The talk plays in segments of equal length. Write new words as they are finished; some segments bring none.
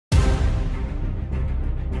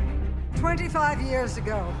25 years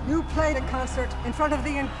ago, you played a concert in front of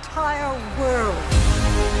the entire world.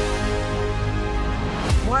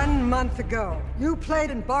 1 month ago, you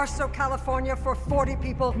played in Barstow, California for 40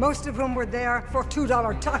 people, most of whom were there for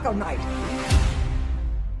 $2 taco night.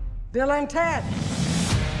 Bill and Ted,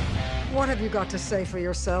 what have you got to say for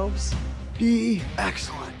yourselves? Be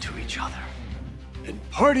excellent to each other. And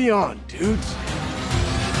party on, dudes.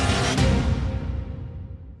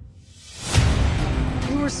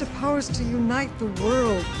 You were supposed to unite the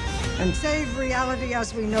world and save reality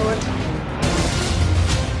as we know it.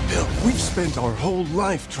 Bill, we've spent our whole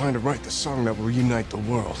life trying to write the song that will reunite the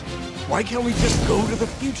world. Why can't we just go to the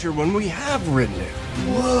future when we have written it?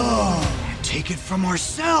 Whoa! And take it from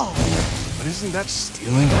ourselves! But isn't that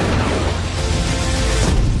stealing?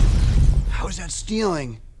 How is that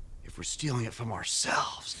stealing if we're stealing it from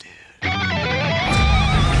ourselves, dude?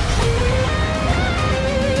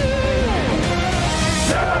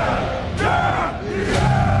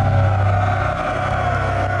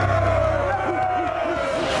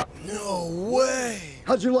 No way!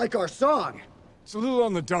 How'd you like our song? It's a little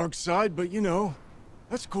on the dark side, but you know,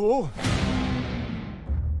 that's cool.